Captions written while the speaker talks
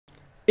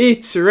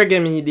It's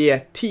Reggae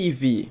Media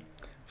TV.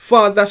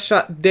 Father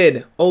shot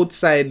dead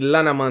outside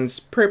Lannaman's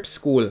prep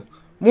school.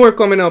 More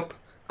coming up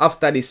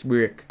after this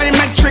break.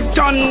 Metric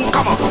ton,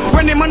 come on.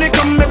 When the money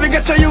come, maybe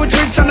get a huge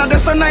rich and they're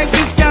so nice.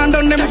 This can't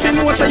done them if you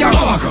know what you're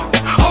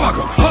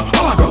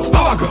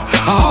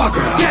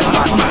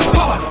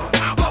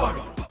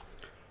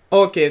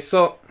Okay,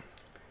 so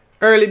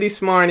early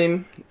this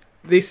morning,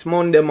 this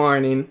Monday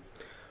morning,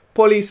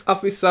 police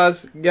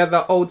officers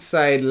gather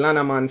outside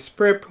Lannaman's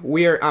prep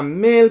where a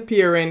male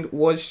parent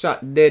was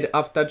shot dead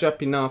after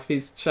dropping off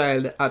his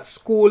child at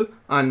school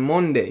on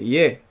Monday.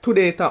 Yeah,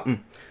 today it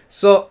happened.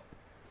 So,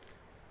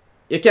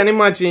 you can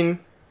imagine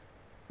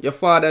your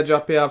father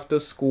drop you off to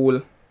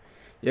school,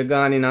 you're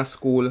gone in a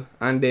school,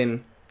 and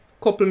then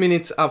couple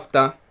minutes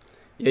after,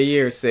 you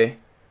hear say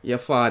your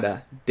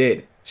father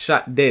dead,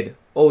 shot dead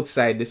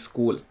outside the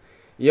school.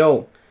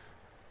 Yo,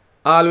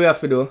 all we have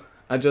to do,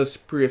 I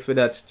just pray for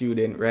that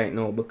student right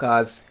now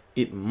because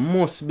it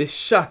must be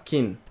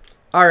shocking.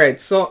 Alright,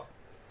 so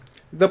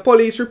the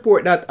police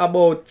report that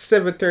about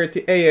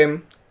 7:30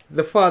 a.m.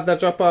 the father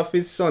dropped off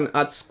his son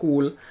at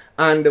school,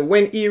 and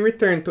when he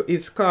returned to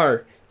his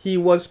car, he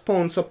was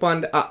pounced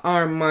upon an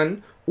armed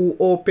man who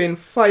opened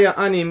fire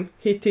on him,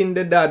 hitting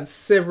the dad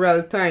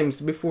several times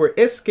before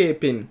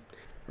escaping.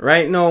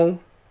 Right now,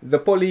 the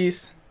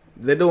police,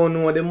 they don't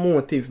know the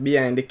motive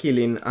behind the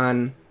killing,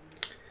 and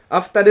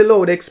after the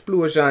loud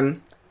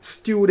explosion,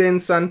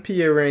 students and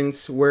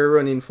parents were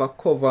running for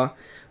cover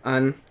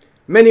and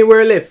many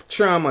were left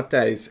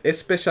traumatized,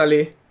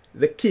 especially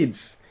the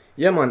kids.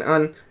 Yeah man,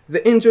 and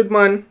the injured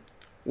man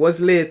was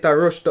later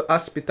rushed to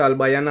hospital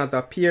by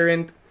another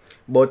parent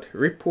but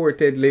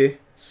reportedly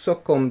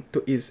succumbed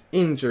to his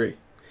injury.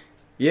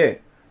 Yeah.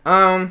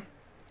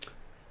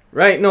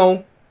 Right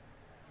now,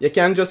 you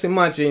can just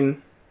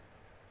imagine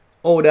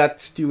how that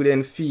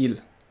student feel,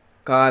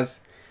 cause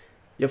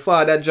your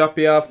father drop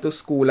you off to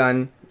school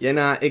and you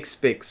not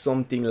expect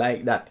something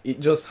like that.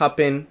 It just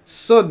happened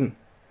sudden.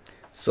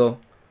 So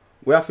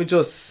we have to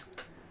just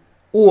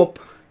hope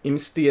him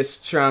stay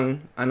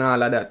strong and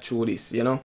all of that through this, you know.